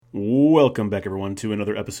Welcome back, everyone, to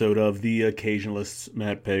another episode of The Occasionalists.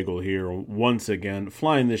 Matt Pagel here, once again,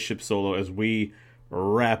 flying this ship solo as we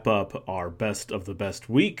wrap up our best of the best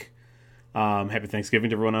week. Happy Thanksgiving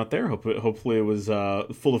to everyone out there. Hopefully it was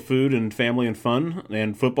full of food and family and fun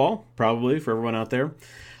and football, probably, for everyone out there.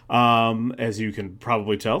 As you can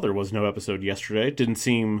probably tell, there was no episode yesterday. It didn't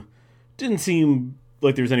seem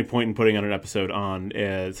like there was any point in putting on an episode on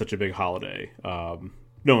such a big holiday.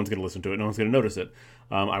 No one's going to listen to it. No one's going to notice it.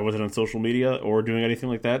 I wasn't on social media or doing anything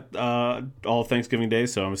like that all Thanksgiving Day,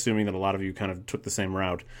 so I'm assuming that a lot of you kind of took the same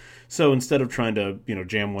route. So instead of trying to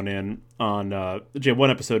jam one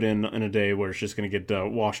episode in a day where it's just going to get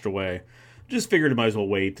washed away, just figured I might as well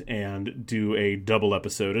wait and do a double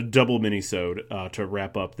episode, a double mini-sode to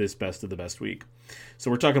wrap up this best of the best week.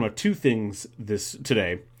 So we're talking about two things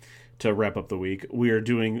today. To wrap up the week, we are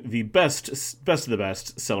doing the best of the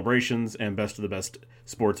best celebrations and best of the best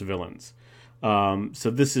sports villains. So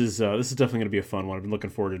this is definitely going to be a fun one. I've been looking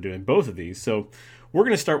forward to doing both of these. So we're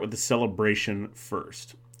going to start with the celebration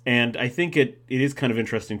first, and I think it is kind of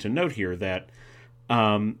interesting to note here that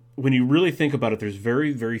when you really think about it, there's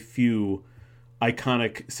very, very few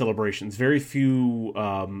iconic celebrations, very few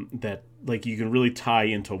that like you can really tie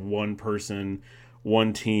into one person,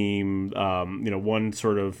 one team, one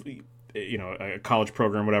sort of a college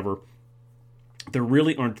program, whatever. There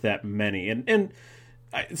really aren't that many, and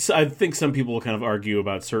I think some people will kind of argue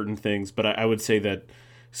about certain things, but I would say that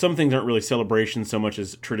some things aren't really celebrations so much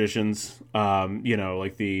as traditions.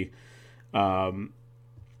 Like the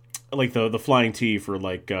flying T for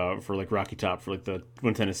Rocky Top for like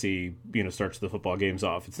when Tennessee starts the football games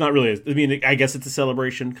off. It's not really. I guess it's a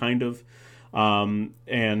celebration kind of,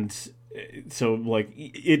 and so like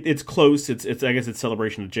it's close. It's I guess it's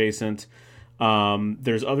celebration adjacent.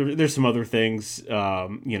 There's some other things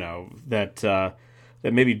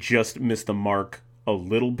that maybe just missed the mark a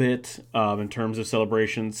little bit in terms of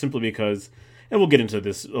celebration, simply because, and we'll get into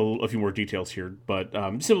this a few more details here, but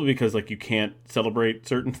simply because like you can't celebrate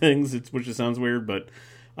certain things, which just sounds weird, but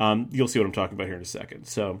you'll see what I'm talking about here in a second.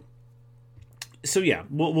 So yeah,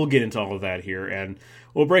 we'll get into all of that here, and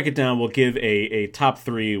we'll break it down. We'll give a top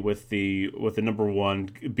three with the number one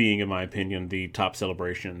being, in my opinion, the top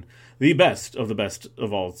celebration, the best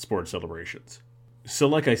of all sports celebrations. So,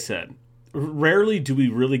 like I said, rarely do we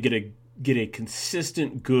really get a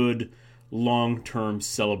consistent, good, long-term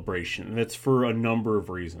celebration, and that's for a number of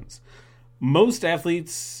reasons. Most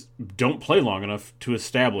athletes don't play long enough to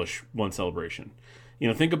establish one celebration.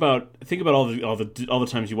 Think about all the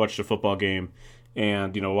times you watched a football game,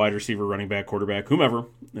 and wide receiver, running back, quarterback, whomever,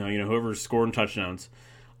 whoever's scoring touchdowns.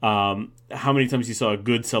 How many times you saw a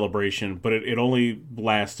good celebration, but it only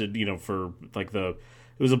lasted, for like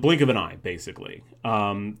it was a blink of an eye, basically.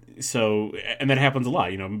 So, and that happens a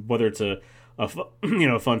lot. Whether it's a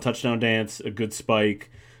fun touchdown dance, a good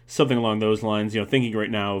spike, something along those lines. Thinking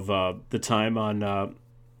right now of the time on.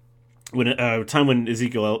 When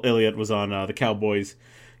Ezekiel Elliott was on the Cowboys,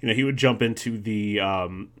 he would jump into the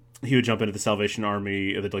Salvation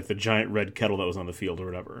Army, like the giant red kettle that was on the field or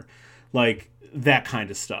whatever, like that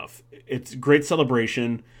kind of stuff. It's great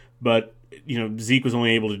celebration, but Zeke was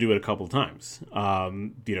only able to do it a couple of times,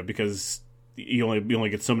 because you only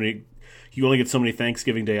get so many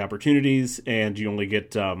Thanksgiving Day opportunities, and you only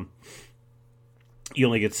get so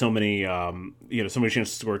many chances to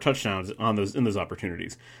score touchdowns in those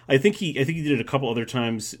opportunities. I think he did it a couple other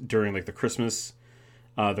times during like the Christmas,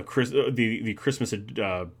 the Christmas,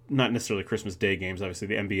 not necessarily Christmas Day games. Obviously,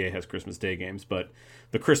 the NBA has Christmas Day games, but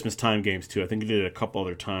the Christmas time games too. I think he did it a couple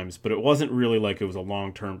other times, but it wasn't really like it was a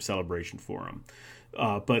long-term celebration for him.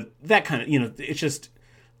 But that kind of it's just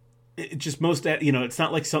most it's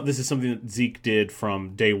not like this is something that Zeke did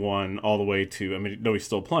from day one all the way to. I mean, no, he's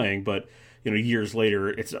still playing, but years later,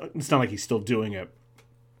 it's not like he's still doing it.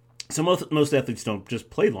 So most athletes don't just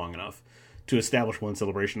play long enough to establish one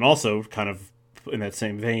celebration. Also, kind of in that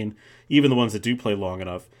same vein, even the ones that do play long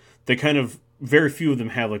enough, they kind of, very few of them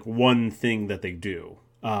have like one thing that they do.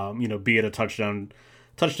 Be it a touchdown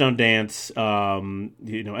dance,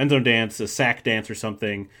 end zone dance, a sack dance or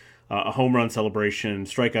something, a home run celebration,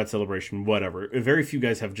 strikeout celebration, whatever. Very few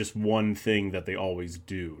guys have just one thing that they always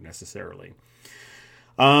do necessarily.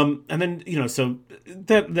 And then, so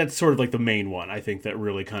that's sort of like the main one, I think, that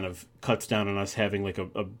really kind of cuts down on us having like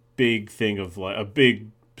a big thing of like a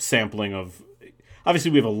big sampling of,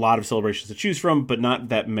 obviously we have a lot of celebrations to choose from, but not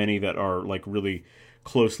that many that are like really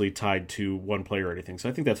closely tied to one player or anything. So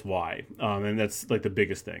I think that's why. And that's like the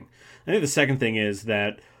biggest thing. I think the second thing is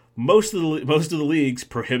that most of the leagues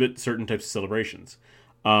prohibit certain types of celebrations.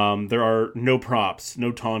 There are no props,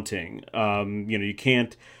 no taunting. You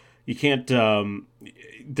can't you can't.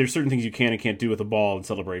 There's certain things you can and can't do with a ball in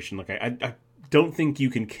celebration. Like I don't think you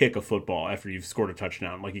can kick a football after you've scored a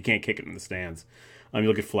touchdown. Like you can't kick it in the stands.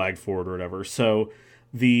 You'll get flagged for it or whatever. So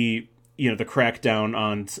the the crackdown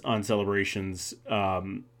on celebrations.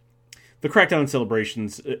 The crackdown on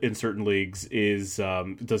celebrations in certain leagues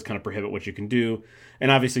does kind of prohibit what you can do,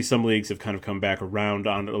 and obviously some leagues have kind of come back around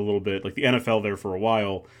on it a little bit. Like the NFL there for a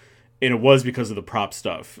while, and it was because of the prop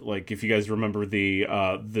stuff. Like if you guys remember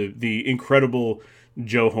the incredible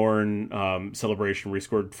Joe Horn celebration where he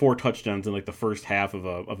scored 4 touchdowns in like the first half of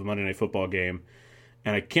a Monday Night Football game,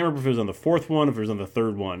 and I can't remember if it was on the 4th one, if it was on the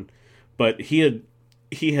 3rd one, but he had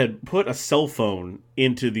put a cell phone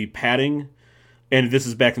into the padding. And this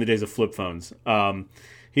is back in the days of flip phones.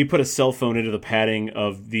 He put a cell phone into the padding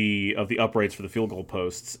of the uprights for the field goal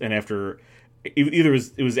posts, and after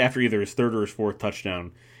it was after either his 3rd or his 4th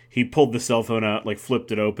touchdown, he pulled the cell phone out, like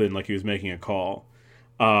flipped it open, like he was making a call,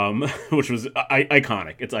 which was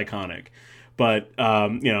iconic. It's iconic, but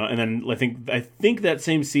and then I think that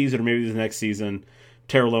same season or maybe the next season,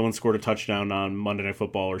 Terrell Owens scored a touchdown on Monday Night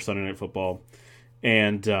Football or Sunday Night Football.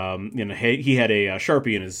 And he had a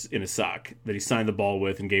Sharpie in his sock that he signed the ball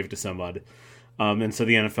with and gave it to somebody. And so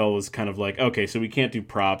the NFL was kind of like, okay, so we can't do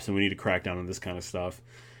props and we need to crack down on this kind of stuff.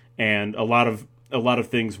 And a lot of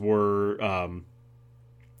things were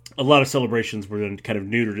a lot of celebrations were then kind of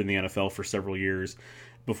neutered in the NFL for several years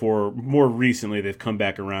before more recently they've come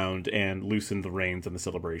back around and loosened the reins on the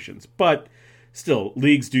celebrations. But still,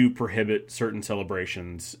 leagues do prohibit certain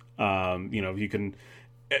celebrations. You can.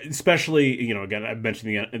 Especially, again, I'm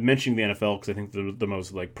mentioning the NFL because I think the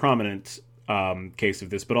most like prominent case of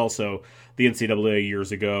this, but also the NCAA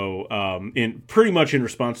years ago, in pretty much in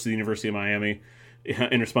response to the University of Miami,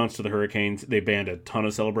 in response to the Hurricanes, they banned a ton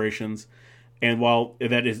of celebrations. And while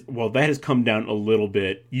that has come down a little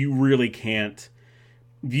bit, you really can't.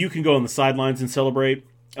 You can go on the sidelines and celebrate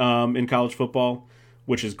in college football,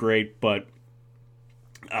 which is great, but.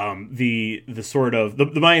 The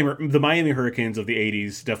Miami Hurricanes of the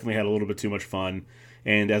 80s definitely had a little bit too much fun,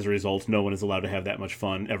 and as a result, no one is allowed to have that much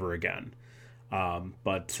fun ever again.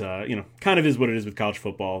 But kind of is what it is with college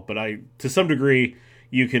football. But to some degree,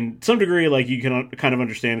 you can kind of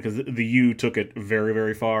understand because the U took it very,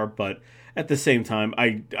 very far. But at the same time,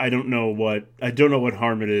 I don't know what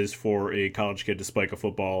harm it is for a college kid to spike a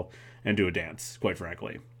football and do a dance. Quite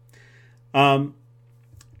frankly.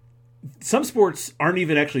 Some sports aren't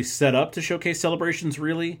even actually set up to showcase celebrations,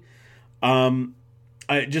 really.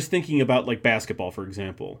 Just thinking about like basketball, for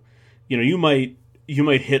example, you might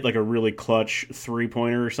hit like a really clutch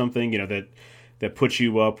 3-pointer or something, that puts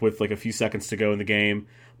you up with like a few seconds to go in the game.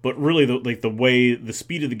 But really, the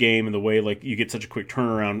speed of the game and the way like you get such a quick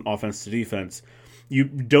turnaround offense to defense, you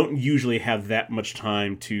don't usually have that much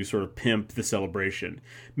time to sort of pimp the celebration.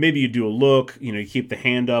 Maybe you do a look, you keep the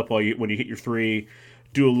hand up when you hit your 3.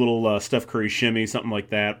 Do a little Steph Curry shimmy, something like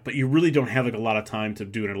that, but you really don't have like a lot of time to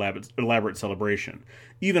do an elaborate celebration.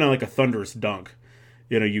 Even on like a thunderous dunk,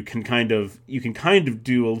 you can kind of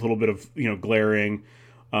do a little bit of glaring.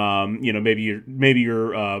 Maybe you're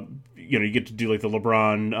you get to do like the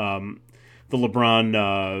LeBron.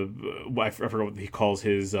 I forgot what he calls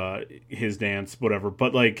his dance, whatever,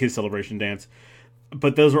 but like his celebration dance.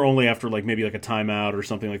 But those are only after like maybe like a timeout or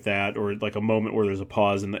something like that, or like a moment where there's a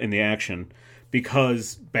pause in the action.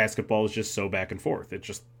 Because basketball is just so back and forth. It's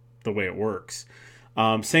just the way it works.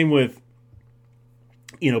 Same with,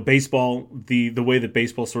 baseball, the way that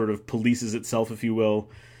baseball sort of polices itself, if you will,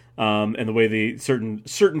 and the way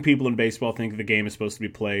certain people in baseball think the game is supposed to be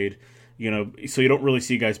played. So you don't really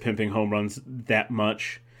see guys pimping home runs that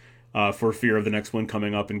much for fear of the next one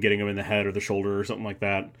coming up and getting them in the head or the shoulder or something like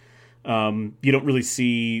that. You don't really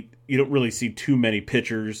see too many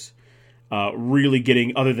pitchers. Really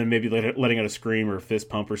getting, other than maybe letting out a scream or a fist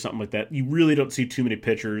pump or something like that, you really don't see too many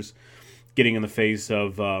pitchers getting in the face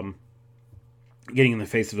of a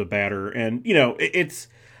batter. And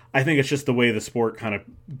I think it's just the way the sport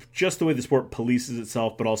polices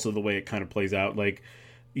itself, but also the way it kind of plays out. Like,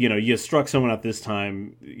 you struck someone out this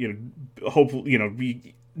time.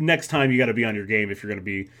 Hopefully, next time you got to be on your game if you're going to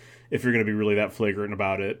be really that flagrant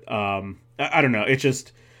about it. I don't know.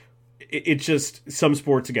 It's just some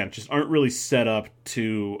sports again just aren't really set up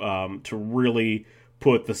to really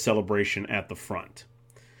put the celebration at the front.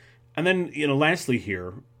 And then lastly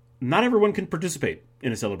here, not everyone can participate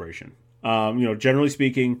in a celebration. Generally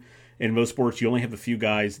speaking, in most sports, you only have a few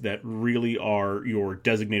guys that really are your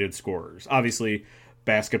designated scorers. Obviously,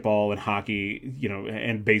 basketball and hockey,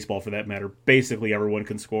 and baseball for that matter, basically everyone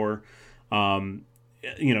can score. But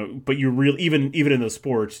you really even in those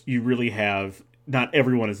sports, you really have. Not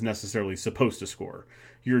everyone is necessarily supposed to score.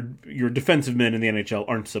 your defensive men in the NHL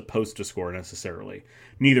aren't supposed to score necessarily.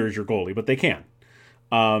 Neither is your goalie, but they can.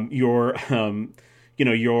 Your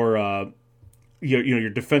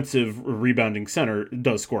defensive rebounding center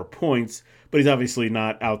does score points, but he's obviously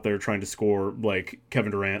not out there trying to score like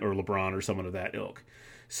Kevin Durant or LeBron or someone of that ilk.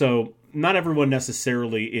 So not everyone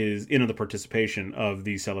necessarily is in on the participation of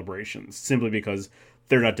these celebrations simply because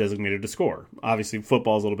they're not designated to score. Obviously,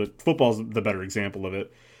 football's the better example of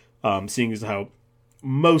it, seeing as how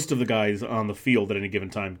most of the guys on the field at any given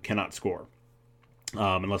time cannot score,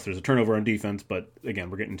 unless there's a turnover on defense. But again,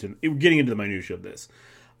 we're getting into the minutia of this.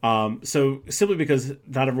 So simply because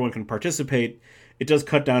not everyone can participate, it does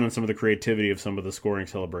cut down on some of the creativity of some of the scoring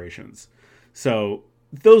celebrations. So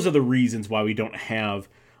those are the reasons why we don't have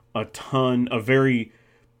a very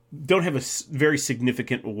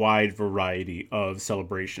significant wide variety of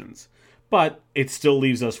celebrations. But it still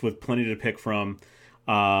leaves us with plenty to pick from.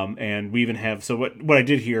 And we even have, so what I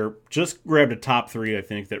did here, just grabbed a top 3, I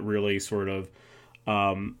think, that really sort of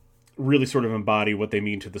embody what they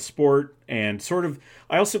mean to the sport, and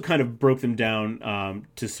I also kind of broke them down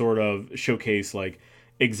to sort of showcase like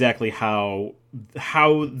exactly how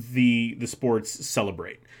the sports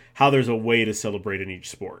celebrate, how there's a way to celebrate in each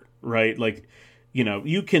sport, right? Like,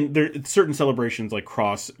 there certain celebrations like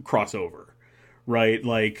crossover, right?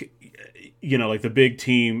 Like, like the big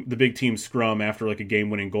team scrum after like a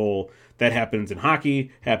game-winning goal, that happens in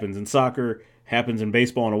hockey, happens in soccer, happens in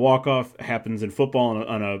baseball on a walk-off, happens in football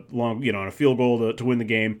on a long, on a field goal to win the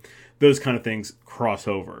game. Those kind of things cross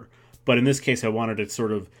over. But in this case, I wanted to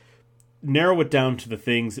sort of narrow it down to the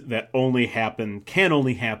things that can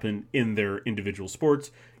only happen in their individual sports.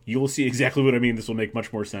 You'll see exactly what I mean. This will make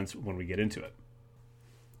much more sense when we get into it.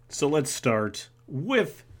 So let's start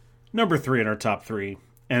with number 3 in our top 3.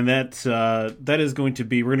 And that is going to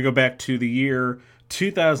be, we're going to go back to the year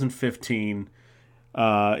 2015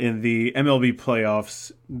 in the MLB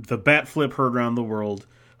playoffs. The bat flip heard around the world.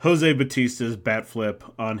 Jose Bautista's bat flip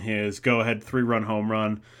on his go-ahead 3-run home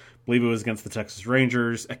run. I believe it was against the Texas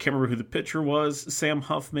Rangers. I can't remember who the pitcher was. Sam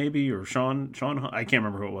Huff, maybe, or Sean Huff. I can't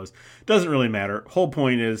remember who it was. Doesn't really matter. Whole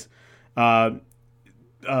point is,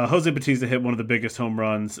 Jose Bautista hit one of the biggest home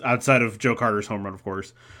runs, outside of Joe Carter's home run, of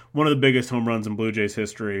course, one of the biggest home runs in Blue Jays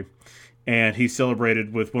history, and he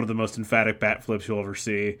celebrated with one of the most emphatic bat flips you'll ever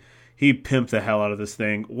see. He pimped the hell out of this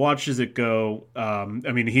thing. Watches it go.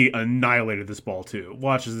 He annihilated this ball, too.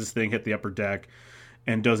 Watches this thing hit the upper deck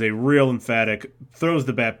and does a real emphatic, throws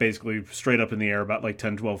the bat basically straight up in the air about like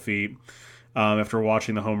 10, 12 feet after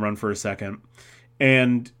watching the home run for a second.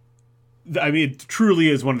 And it truly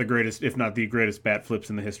is one of the greatest, if not the greatest, bat flips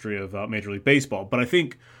in the history of Major League Baseball. But I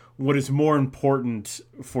think what is more important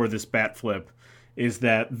for this bat flip is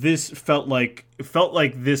that this felt like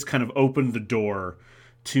this kind of opened the door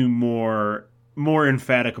to more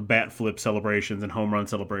emphatic bat flip celebrations and home run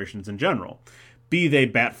celebrations in general. Be they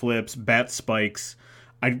bat flips, bat spikes.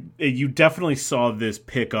 You definitely saw this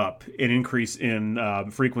pick up, an increase in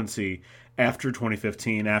frequency after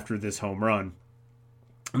 2015, after this home run.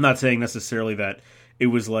 I'm not saying necessarily that it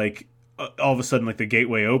was like all of a sudden like the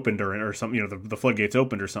gateway opened or something, the floodgates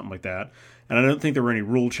opened or something like that. And I don't think there were any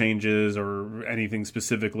rule changes or anything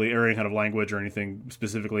specifically, or any kind of language or anything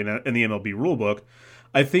specifically in the MLB rule book.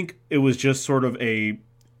 I think it was just sort of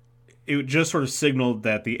signaled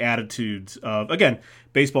that the attitudes of, again,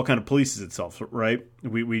 baseball kind of polices itself, right?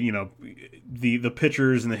 The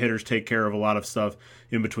pitchers and the hitters take care of a lot of stuff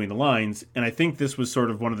in between the lines. And I think this was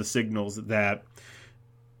sort of one of the signals that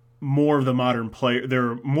there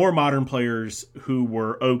are more modern players who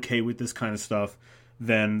were okay with this kind of stuff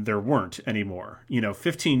than there weren't anymore.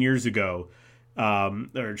 15 years ago, or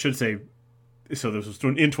I should say, so this was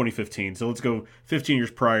in 2015. So let's go 15 years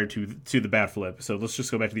prior to the bat flip. So let's just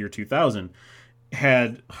go back to the year 2000.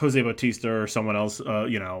 Had Jose Bautista or someone else, I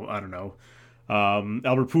don't know,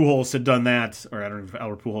 Albert Pujols had done that, or I don't know if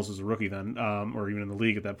Albert Pujols was a rookie then, or even in the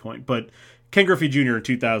league at that point. But Ken Griffey Jr. in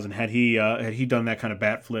 2000, had he done that kind of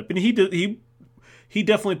bat flip, and he definitely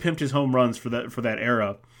pimped his home runs for that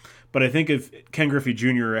era. But I think if Ken Griffey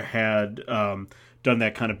Jr. had done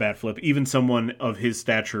that kind of bat flip, even someone of his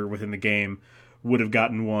stature within the game would have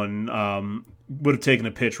gotten one, would have taken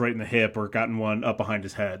a pitch right in the hip or gotten one up behind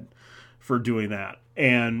his head for doing that.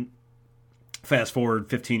 And fast forward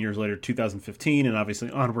 15 years later, 2015, and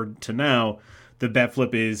obviously onward to now, the bat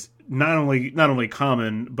flip is not only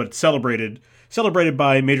common but celebrated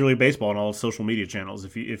by Major League Baseball and all social media channels.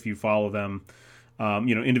 If you follow them,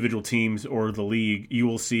 individual teams or the league, you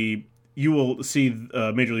will see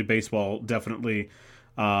Major League Baseball definitely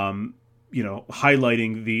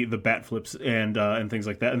highlighting the bat flips and things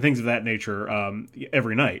like that and things of that nature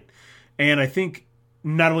every night. And I think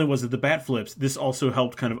not only was it the bat flips, this also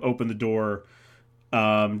helped kind of open the door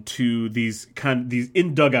to these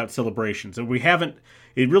in dugout celebrations, and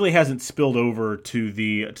it really hasn't spilled over to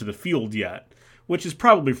the field yet, which is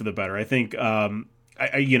probably for the better. I think I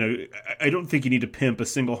don't think you need to pimp a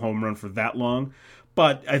single home run for that long,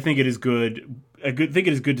 but I think it is good. Think it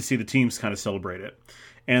is good to see the teams kind of celebrate it,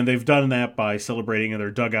 and they've done that by celebrating in their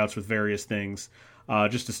dugouts with various things.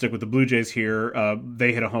 Just to stick with the Blue Jays here,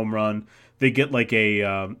 they hit a home run. They get like a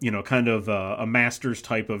kind of a Masters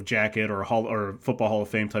type of jacket or a Football Hall of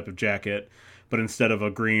Fame type of jacket, but instead of a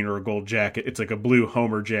green or a gold jacket, it's like a blue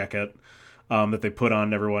Homer jacket that they put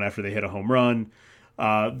on everyone after they hit a home run.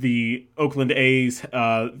 The Oakland A's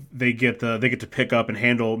they get to pick up and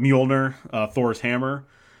handle Mjolnir, Thor's hammer,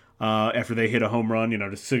 after they hit a home run,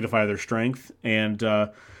 to signify their strength. And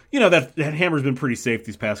that hammer's been pretty safe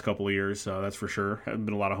these past couple of years, that's for sure. Haven't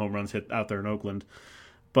been a lot of home runs hit out there in Oakland,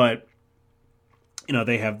 but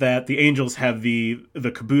they have that. The Angels have the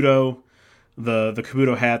Kabuto, the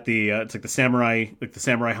Kabuto hat. It's like the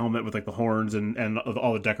samurai helmet with like the horns and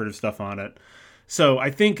all the decorative stuff on it. So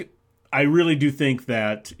I really do think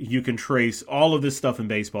that you can trace all of this stuff in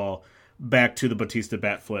baseball back to the Bautista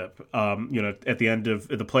bat flip. At the end of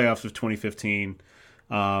the playoffs of 2015,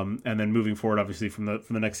 and then moving forward, obviously from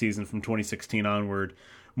the next season, from 2016 onward,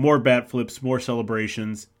 more bat flips, more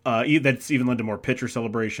celebrations. That's even led to more pitcher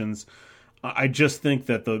celebrations. I just think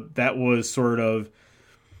that that was sort of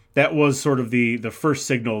the first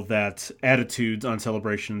signal that attitudes on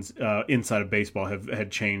celebrations inside of baseball had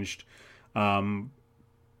changed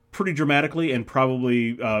pretty dramatically, and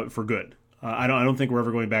probably for good. I don't think we're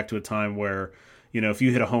ever going back to a time where if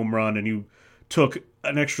you hit a home run and you took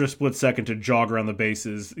an extra split second to jog around the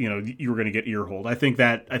bases, you were going to get earholed. I think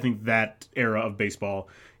that era of baseball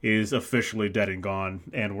is officially dead and gone,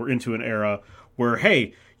 and we're into an era where,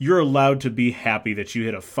 hey, you're allowed to be happy that you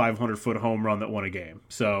hit a 500-foot home run that won a game.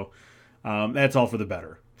 So that's all for the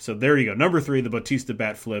better. So there you go. Number 3, the Bautista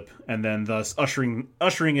bat flip, and then thus ushering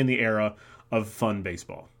in the era of fun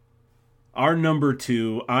baseball. Our number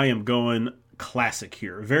 2, I am going classic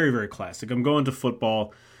here. Very, very classic. I'm going to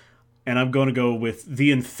football, and I'm going to go with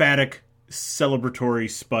the emphatic celebratory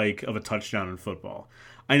spike of a touchdown in football.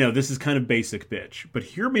 I know this is kind of basic bitch, but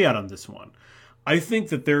hear me out on this one. I think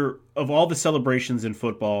that of all the celebrations in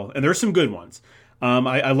football, and there are some good ones.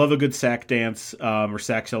 I love a good sack dance or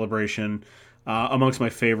sack celebration. Amongst my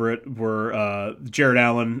favorite were Jared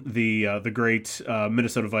Allen, the great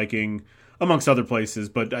Minnesota Viking, amongst other places,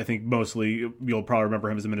 but I think mostly you'll probably remember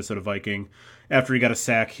him as a Minnesota Viking. After he got a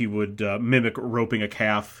sack, he would mimic roping a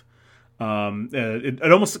calf.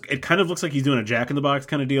 It kind of looks like he's doing a Jack in the Box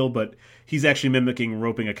kind of deal, but he's actually mimicking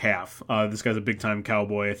roping a calf. This guy's a big time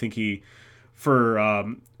cowboy. I think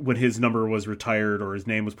when his number was retired or his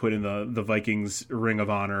name was put in the Vikings Ring of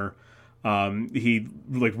Honor, he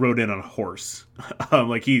like rode in on a horse.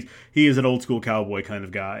 Like he is an old school cowboy kind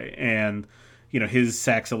of guy, and his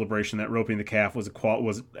sack celebration, that roping the calf, was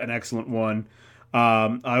an excellent one.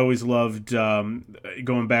 I always loved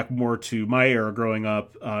going back more to my era growing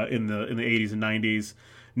up in the 80s and 90s.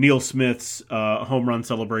 Neil Smith's home run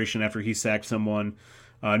celebration after he sacked someone.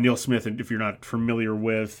 Neil Smith, if you're not familiar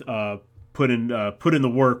with, put in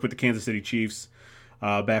the work with the Kansas City Chiefs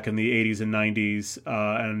back in the 80s and 90s,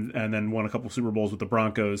 and then won a couple Super Bowls with the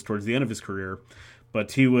Broncos towards the end of his career.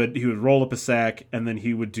 But he would roll up a sack, and then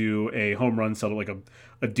he would do a home run like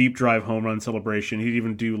a deep drive home run celebration. He'd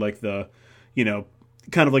even do like the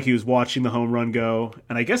kind of like he was watching the home run go.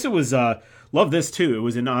 And I guess it was love this too. It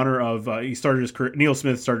was in honor of Neil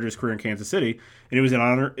Smith started his career in Kansas City, and it was in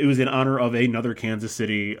honor of another Kansas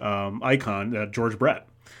City icon, George Brett.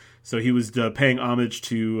 So he was paying homage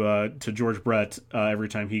to George Brett every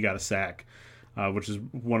time he got a sack, which is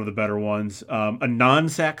one of the better ones. A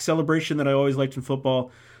non-sack celebration that I always liked in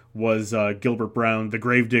football was Gilbert Brown, the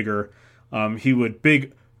Gravedigger.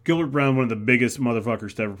 Gilbert Brown, one of the biggest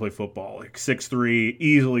motherfuckers to ever play football, like 6'3",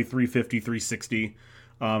 easily 350, 360.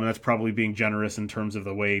 And that's probably being generous in terms of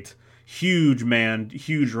the weight. Huge man,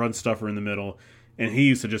 huge run stuffer in the middle. And he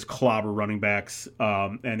used to just clobber running backs.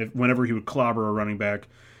 Whenever he would clobber a running back,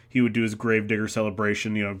 he would do his Gravedigger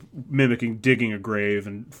celebration, mimicking digging a grave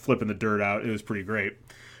and flipping the dirt out. It was pretty great.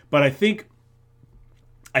 But I think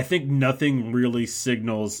nothing really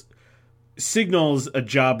signals a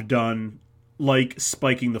job done like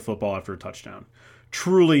spiking the football after a touchdown.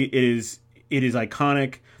 Truly, it is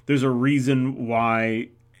iconic. There's a reason why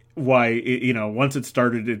once it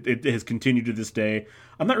started, it has continued to this day.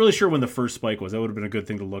 I'm not really sure when the first spike was. That would have been a good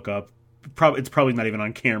thing to look up. It's probably not even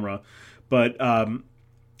on camera, but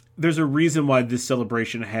there's a reason why this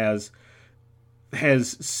celebration has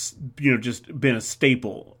has just been a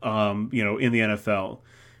staple in the NFL.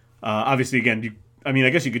 Obviously, again, I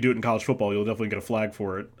guess you could do it in college football. You'll definitely get a flag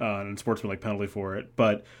for it and sportsmanlike penalty for it.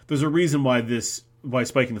 But there's a reason why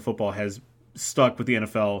spiking the football has stuck with the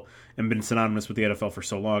NFL and been synonymous with the NFL for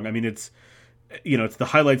so long. I mean, it's the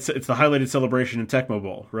highlighted celebration in Tecmo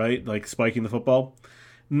Bowl, right? Like spiking the football,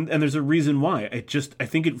 and there's a reason why. I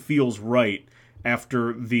think it feels right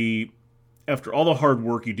after all the hard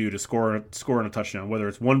work you do to score on a touchdown, whether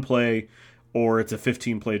it's one play or it's a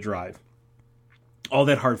 15-play drive. All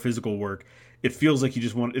that hard physical work, it feels like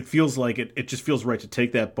it feels like it just feels right to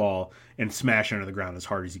take that ball and smash it into the ground as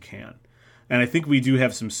hard as you can. And I think we do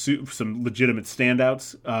have some legitimate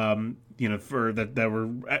standouts, for that were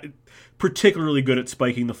particularly good at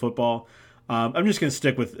spiking the football. I'm just going to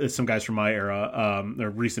stick with some guys from my era, or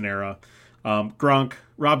recent era. Rob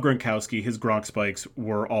Gronkowski, his Gronk spikes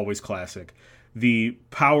were always classic. The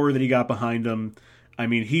power that he got behind him, I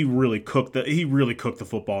mean, he really cooked the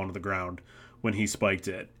football into the ground when he spiked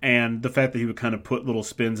it. And the fact that he would kind of put little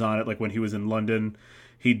spins on it, like when he was in London,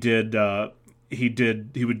 he would, I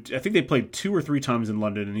think they played 2 or 3 times in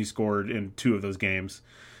London and he scored in 2 of those games.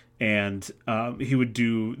 And he would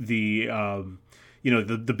do the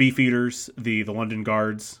beef eaters, the London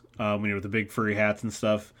guards, with the big furry hats and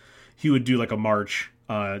stuff. He would do like a march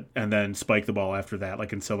and then spike the ball after that,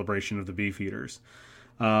 like in celebration of the beef eaters.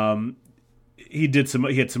 He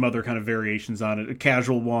had some other kind of variations on it. A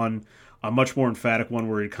casual one, a much more emphatic one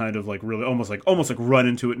where he'd kind of like really almost like run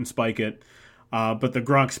into it and spike it. But the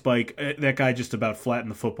Gronk spike, that guy just about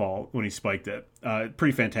flattened the football when he spiked it.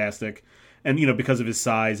 Pretty fantastic. And, because of his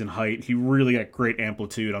size and height, he really got great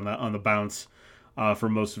amplitude on the bounce for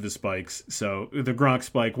most of his spikes. So the Gronk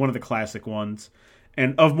spike, one of the classic ones.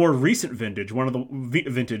 And of more recent vintage, one of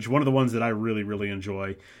the ones that I really, really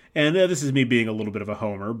enjoy. And this is me being a little bit of a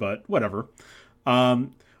homer, but whatever.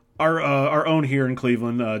 Our own here in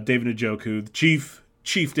Cleveland, David Njoku, Chief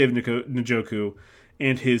David Njoku,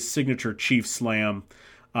 and his signature Chief Slam.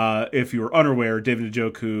 If you were unaware, David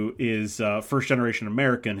Njoku is first-generation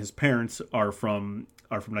American. His parents are from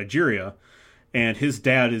Nigeria, and his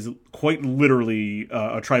dad is quite literally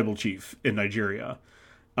a tribal chief in Nigeria.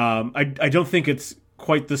 I don't think it's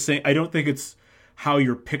quite the same. I don't think it's how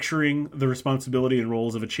you're picturing the responsibility and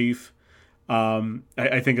roles of a chief.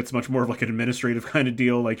 I think it's much more of like an administrative kind of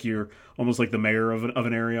deal, like you're almost like the mayor of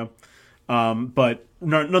an area. But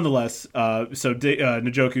nonetheless,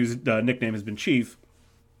 Njoku's nickname has been Chief,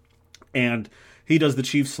 and he does the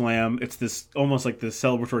Chief Slam. It's this almost like this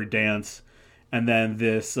celebratory dance, and then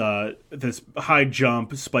this high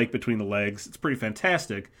jump spike between the legs. It's pretty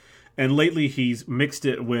fantastic. And lately, he's mixed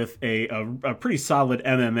it with a pretty solid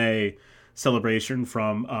MMA celebration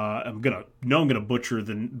from I'm gonna butcher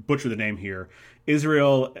the name here,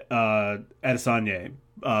 Israel Adesanya.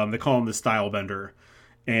 They call him the Style Bender.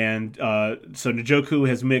 And so Njoku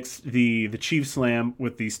has mixed the Chief Slam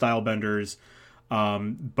with the Style Bender's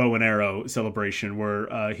bow and arrow celebration, where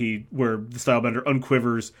the Style Bender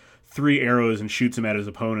unquivers 3 arrows and shoots him at his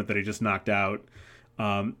opponent that he just knocked out.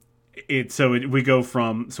 We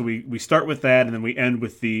start with that, and then we end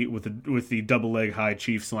with the double leg high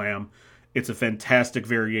Chief Slam. It's a fantastic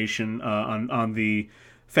variation on the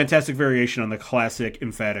classic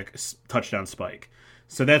emphatic touchdown spike.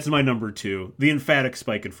 So that's my number 2, the emphatic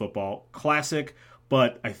spike in football. Classic,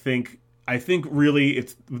 but I think really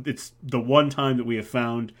it's the one time that we have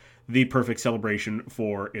found the perfect celebration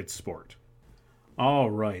for its sport. All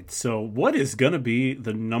right, so what is going to be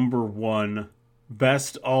the number 1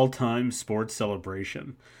 best all-time sports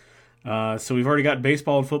celebration? So we've already got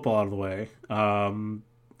baseball and football out of the way. I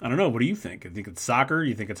don't know, what do you think? You think it's soccer?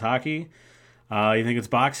 You think it's hockey? You think it's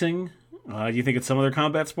boxing? You think it's some other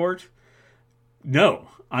combat sport? No,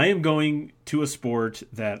 I am going to a sport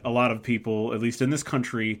that a lot of people, at least in this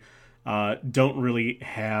country, don't really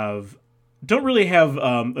have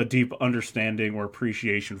a deep understanding or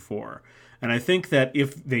appreciation for. And I think that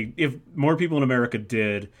if more people in America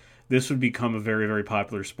did, this would become a very, very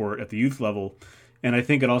popular sport at the youth level. And I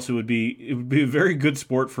think it would be a very good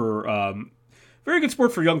sport for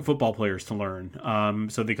young football players to learn,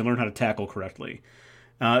 so they can learn how to tackle correctly.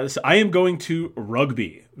 So I am going to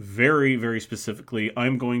rugby. Very, very specifically,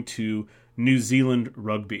 I'm going to New Zealand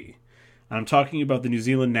rugby. I'm talking about the New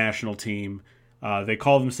Zealand national team. They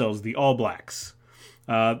call themselves the All Blacks.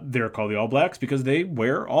 They're called the All Blacks because they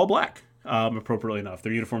wear all black, appropriately enough.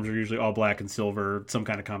 Their uniforms are usually all black and silver, some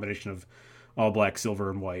kind of combination of all black,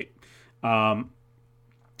 silver, and white.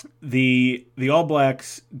 The All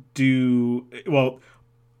Blacks do... Well,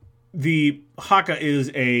 the haka is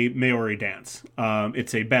a Maori dance.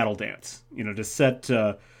 It's a battle dance, to set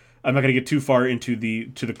I'm not going to get too far into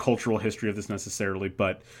the cultural history of this necessarily,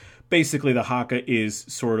 but basically the haka is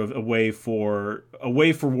sort of a way for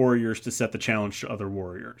warriors to set the challenge to other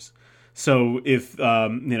warriors. So if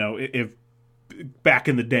if back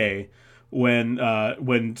in the day when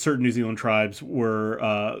certain New Zealand tribes were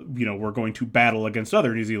were going to battle against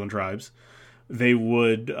other New Zealand tribes, they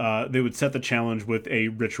would set the challenge with a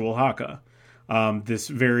ritual haka, this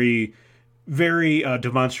very very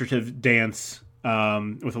demonstrative dance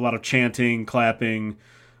with a lot of chanting, clapping,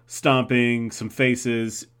 stomping, some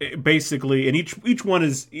faces, basically, and each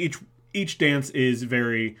dance is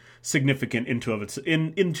very significant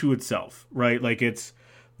into itself, right? Like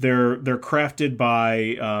they're crafted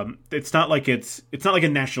by it's not like a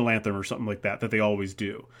national anthem or something like that they always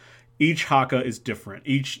do. Each haka is different.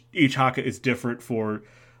 Each haka is different for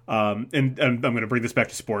and I'm going to bring this back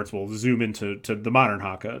to sports. We'll zoom into the modern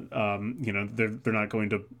haka. They're not going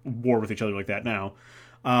to war with each other like that now.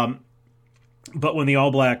 But when the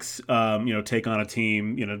All Blacks, take on a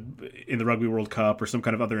team, in the Rugby World Cup or some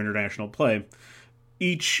kind of other international play,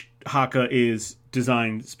 each haka is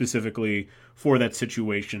designed specifically for that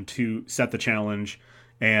situation to set the challenge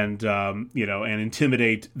and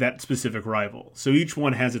intimidate that specific rival. So each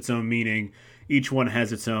one has its own meaning. Each one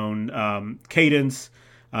has its own cadence.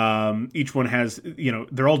 Each one has,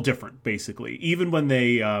 they're all different basically. Even when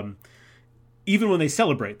they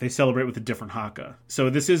celebrate with a different haka.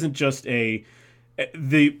 So this isn't just I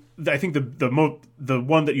think the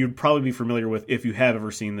one that you'd probably be familiar with if you have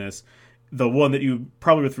ever seen this, the one that you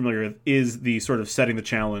probably be familiar with is the sort of setting the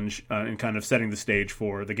challenge and kind of setting the stage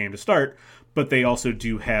for the game to start. But they also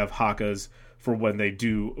do have hakas for when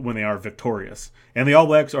they are victorious. And the All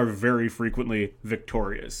Blacks are very frequently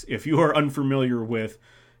victorious. If you are unfamiliar with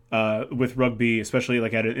rugby, especially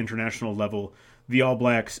like at an international level, the All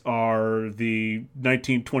Blacks are the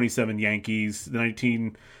 1927 Yankees, the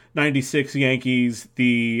 1996 Yankees,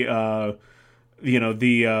 the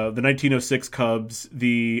 1906 Cubs,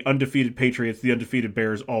 the undefeated Patriots, the undefeated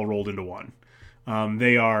Bears, all rolled into one.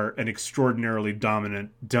 They are an extraordinarily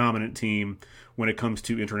dominant team when it comes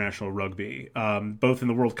to international rugby. Both at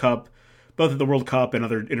the World Cup and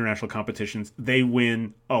other international competitions, they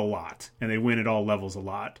win a lot, and they win at all levels a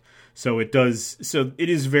lot. So it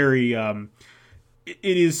is very,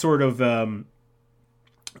 it is sort of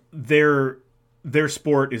their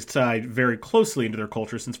sport is tied very closly into their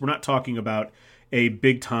culture, since we're not talking about a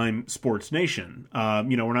big time sports nation.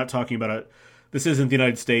 We're not talking about this isn't the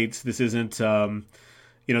United States. This isn't,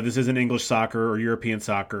 this isn't English soccer or European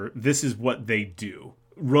soccer. This is what they do.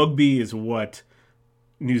 Rugby is what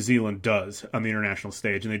New Zealand does on the international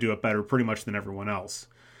stage, and they do it better pretty much than everyone else.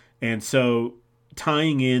 And so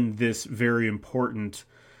tying in this very important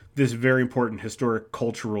historic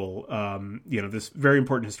cultural, I don't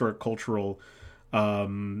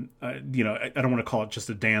want to call it just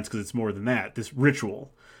a dance because it's more than that. This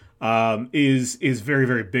ritual is very,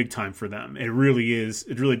 very big time for them. It really is.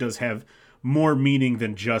 It really does have more meaning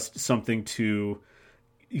than just something to.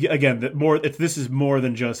 Again, this is more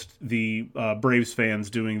than just the Braves fans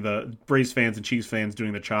and Chiefs fans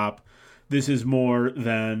doing the chop. This is more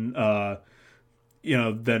than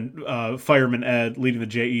Fireman Ed leading the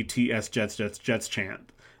JETS Jets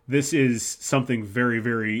chant. This is something very,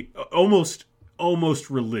 very almost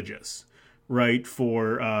religious, right?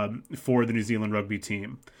 For the New Zealand rugby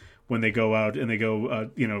team when they go out and they go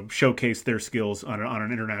showcase their skills on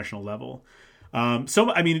an international level. So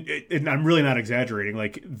I mean, and I'm really not exaggerating.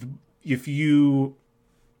 Like if you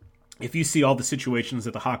see all the situations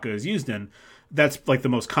that the haka is used in, that's like the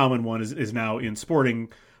most common one is now in sporting,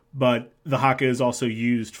 but the haka is also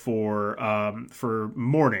used for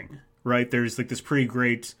mourning, right? There's like this pretty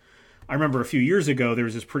great. I remember a few years ago there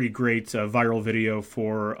was this pretty great viral video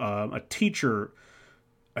for a teacher.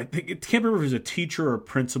 I can't remember if it was a teacher or a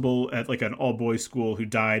principal at like an all boys school who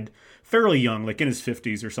died fairly young, like in his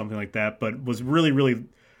 50s or something like that, but was really, really,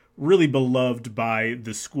 really beloved by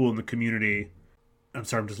the school and the community. I'm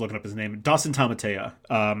sorry, I'm just looking up his name. Dawson Tamatea.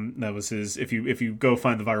 That was his. If you go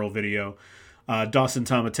find the viral video, Dawson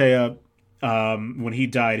Tamatea, when he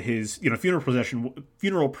died, his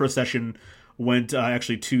funeral procession went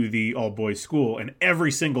actually to the all boys school, and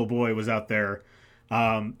every single boy was out there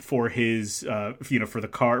for his for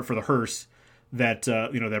the hearse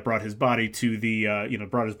that brought his body to the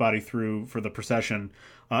brought his body through for the procession.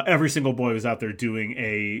 Every single boy was out there doing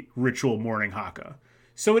a ritual mourning haka.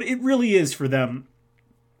 So it really is for them.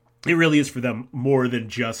 It really is for them more than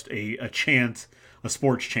just a chant, a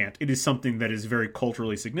sports chant. It is something that is very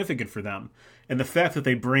culturally significant for them, and the fact that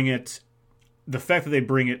they bring it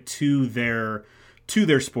to their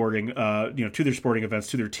sporting to their sporting events,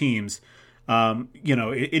 to their teams,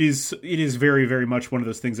 it is very, very much one of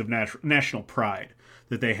those things of national pride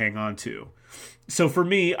that they hang on to. So for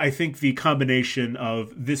me, I think the combination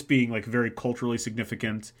of this being like very culturally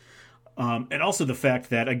significant, and also the fact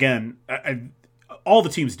that, again, all the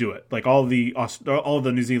teams do it. Like all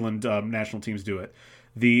the New Zealand national teams do it.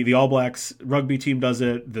 The All Blacks rugby team does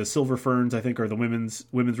it. The Silver Ferns, I think, or the women's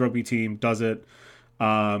rugby team does it.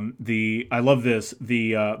 I love this.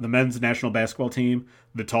 The men's national basketball team,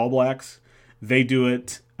 the Tall Blacks, they do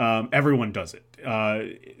it. Everyone does it.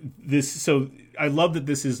 So I love that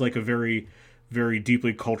this is like a very, very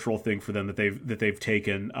deeply cultural thing for them that they've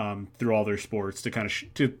taken through all their sports to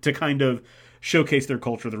kind of showcase their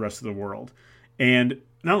culture to the rest of the world. And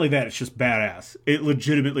not only that, it's just badass. It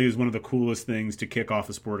legitimately is one of the coolest things to kick off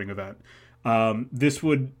a sporting event. I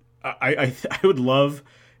would love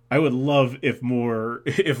if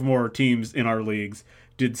more teams in our leagues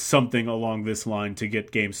did something along this line to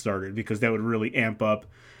get games started, because that would really amp up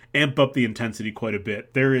the intensity quite a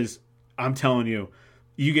bit. I'm telling you,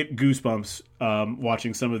 you get goosebumps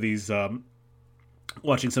watching some of these New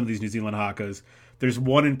Zealand Hakas. There's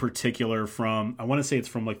one in particular from, I want to say it's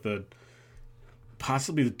from like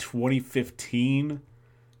possibly the 2015,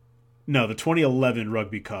 no, the 2011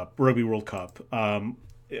 Rugby World Cup.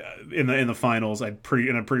 In the finals, I'm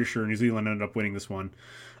pretty sure New Zealand ended up winning this one.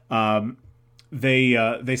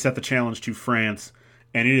 They set the challenge to France,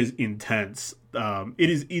 and it is intense. It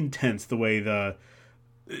is intense the way the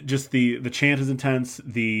chant is intense.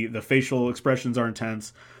 The facial expressions are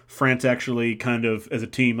intense. France actually kind of, as a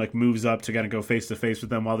team, like moves up to kind of go face to face with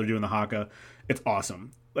them while they're doing the haka. It's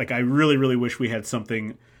awesome. Like, I really, really wish we had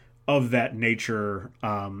something of that nature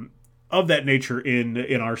in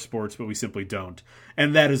our sports, but we simply don't.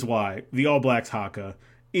 And that is why the All Blacks haka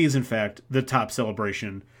is in fact the top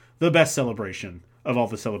celebration, the best celebration of all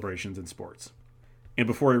the celebrations in sports. And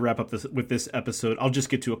before we wrap up with this episode, I'll just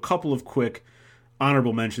get to a couple of quick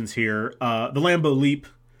honorable mentions here. The Lambeau Leap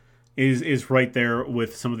is right there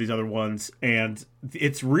with some of these other ones, and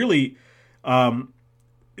it's really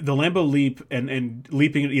the Lambeau Leap and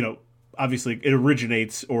leaping. Obviously it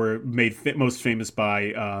originates or made most famous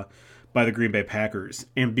by the Green Bay Packers,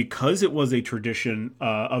 and because it was a tradition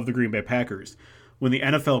of the Green Bay Packers, when the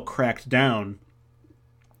NFL cracked down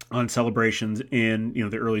on celebrations in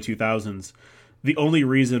the early 2000s. The only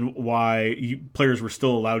reason why players were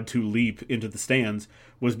still allowed to leap into the stands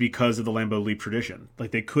was because of the Lambeau Leap tradition. Like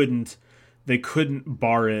they couldn't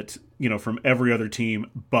bar it, from every other team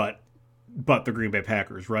but the Green Bay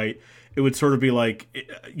Packers, right? It would sort of be like,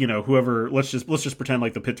 whoever. Let's just pretend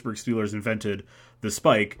like the Pittsburgh Steelers invented the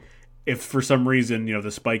spike. If for some reason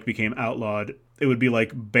the spike became outlawed, it would be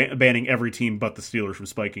like banning every team but the Steelers from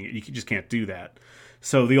spiking it. You just can't do that.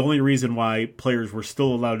 So the only reason why players were still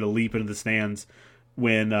allowed to leap into the stands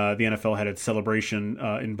when the NFL had its celebration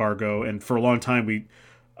embargo, and for a long time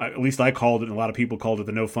at least I called it, and a lot of people called it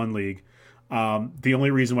the No Fun League. The only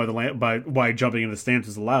reason why jumping into the stands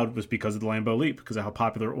was allowed was because of the Lambeau Leap, because of how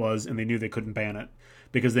popular it was, and they knew they couldn't ban it,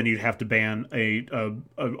 because then you'd have to ban a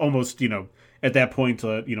almost at that point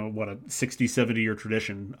a 60-70 year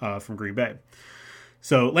tradition from Green Bay.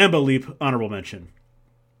 So Lambeau Leap, honorable mention.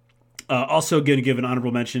 Also going to give an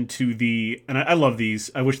honorable mention to and I love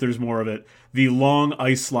these, I wish there's more of it, the long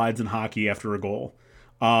ice slides in hockey after a goal.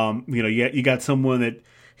 You got someone that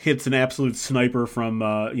hits an absolute sniper from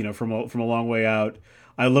a long way out.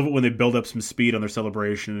 I love it when they build up some speed on their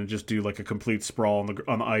celebration and just do like a complete sprawl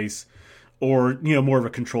on the ice, or more of a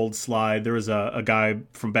controlled slide. There was a guy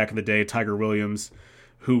from back in the day, Tiger Williams,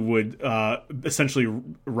 who would essentially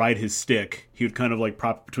ride his stick. He would kind of like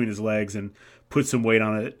prop it between his legs and put some weight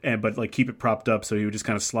on it, but like keep it propped up, so he would just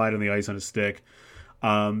kind of slide on the ice on his stick.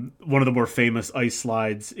 One of the more famous ice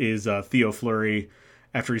slides is Theo Fleury,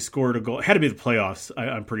 after he scored a goal. It had to be the playoffs,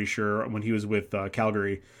 I'm pretty sure, when he was with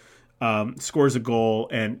Calgary. Scores a goal,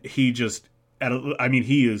 and he just,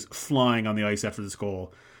 he is flying on the ice after this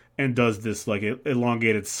goal, and does this like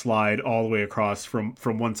elongated slide all the way across from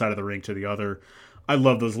one side of the rink to the other. I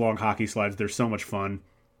love those long hockey slides. They're so much fun.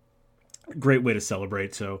 Great way to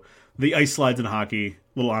celebrate. So the ice slides in hockey,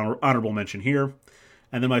 little honorable mention here.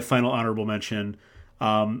 And then my final honorable mention,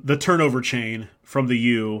 the turnover chain from the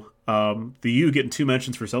U. The U getting 2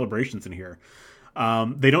 mentions for celebrations in here.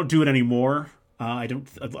 They don't do it anymore. At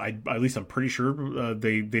least I'm pretty sure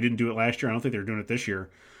they didn't do it last year. I don't think they're doing it this year.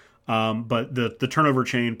 But the turnover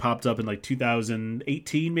chain popped up in like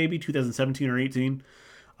 2018, maybe 2017 or 18.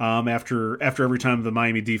 After every time the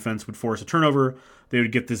Miami defense would force a turnover, they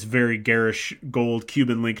would get this very garish gold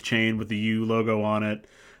Cuban link chain with the U logo on it,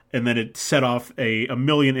 and then it set off a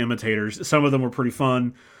million imitators. Some of them were pretty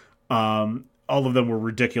fun. all of them were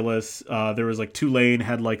ridiculous. There was like Tulane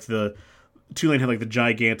had like the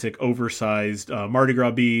gigantic, oversized Mardi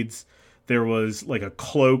Gras beads. There was like a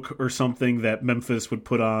cloak or something that Memphis would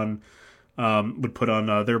put on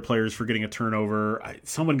their players for getting a turnover.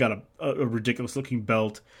 Someone got a ridiculous looking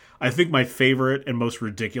belt. I think my favorite and most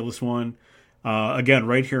ridiculous one, again,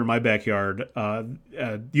 right here in my backyard,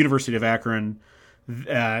 University of Akron.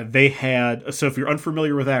 They had, so if you're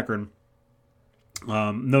unfamiliar with Akron,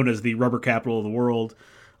 known as the rubber capital of the world,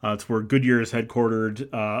 it's where Goodyear is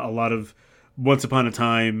headquartered. A lot of, once upon a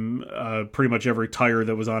time, pretty much every tire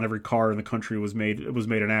that was on every car in the country was made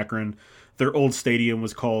in Akron. Their old stadium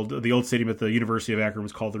the old stadium at the University of Akron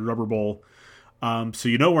was called the Rubber Bowl. So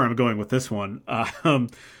you know where I'm going with this one.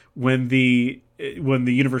 When the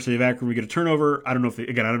University of Akron would get a turnover, I don't know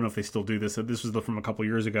if they still do this. This was from a couple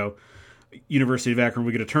years ago. University of Akron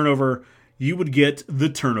would get a turnover. You would get the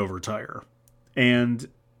turnover tire, and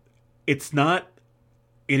it is not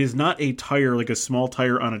a tire like a small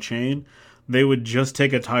tire on a chain. They would just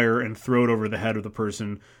take a tire and throw it over the head of the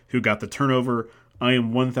person who got the turnover. I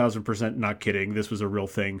am 1,000% not kidding. This was a real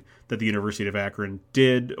thing that the University of Akron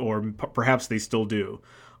did, or perhaps they still do.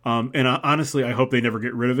 And honestly, I hope they never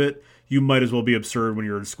get rid of it. You might as well be absurd when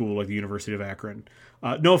you're in school like the University of Akron.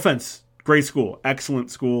 No offense. Great school. Excellent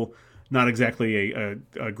school. Not exactly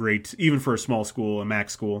a great, even for a small school, a MAC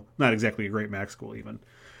school. Not exactly a great MAC school even.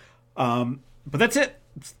 But that's it.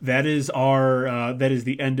 That is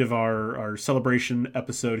the end of our celebration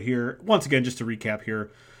episode here. Once again, just to recap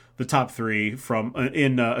here, the top three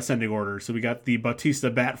in ascending order. So we got the Bautista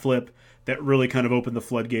bat flip that really kind of opened the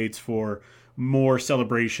floodgates for more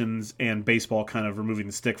celebrations and baseball kind of removing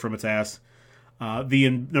the stick from its ass.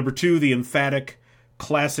 Number two, the emphatic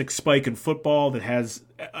classic spike in football that has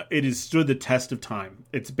stood the test of time.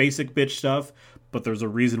 It's basic bitch stuff, but there's a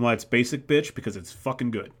reason why it's basic bitch, because it's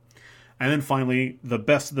fucking good. And then finally, the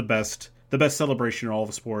best of the best celebration in all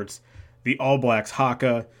the sports, the All Blacks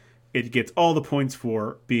haka. It gets all the points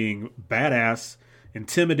for being badass,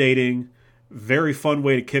 intimidating, very fun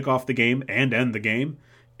way to kick off the game and end the game,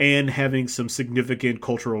 and having some significant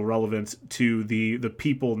cultural relevance to the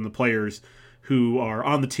people and the players who are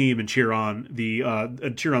on the team and cheer on the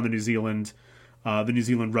New Zealand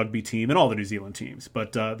rugby team and all the New Zealand teams.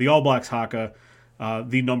 But the All Blacks haka,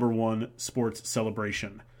 the number one sports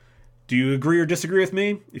celebration. Do you agree or disagree with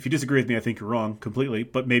me? If you disagree with me, I think you're wrong completely,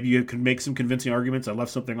 but maybe you can make some convincing arguments. I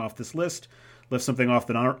left something off this list, left something off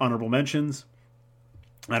the honorable mentions.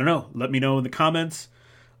 I don't know. Let me know in the comments.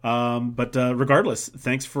 But regardless,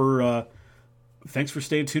 thanks for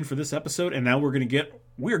staying tuned for this episode. And now we're going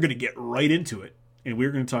to get right into it. And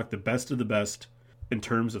we're going to talk the best of the best in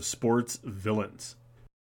terms of sports villains.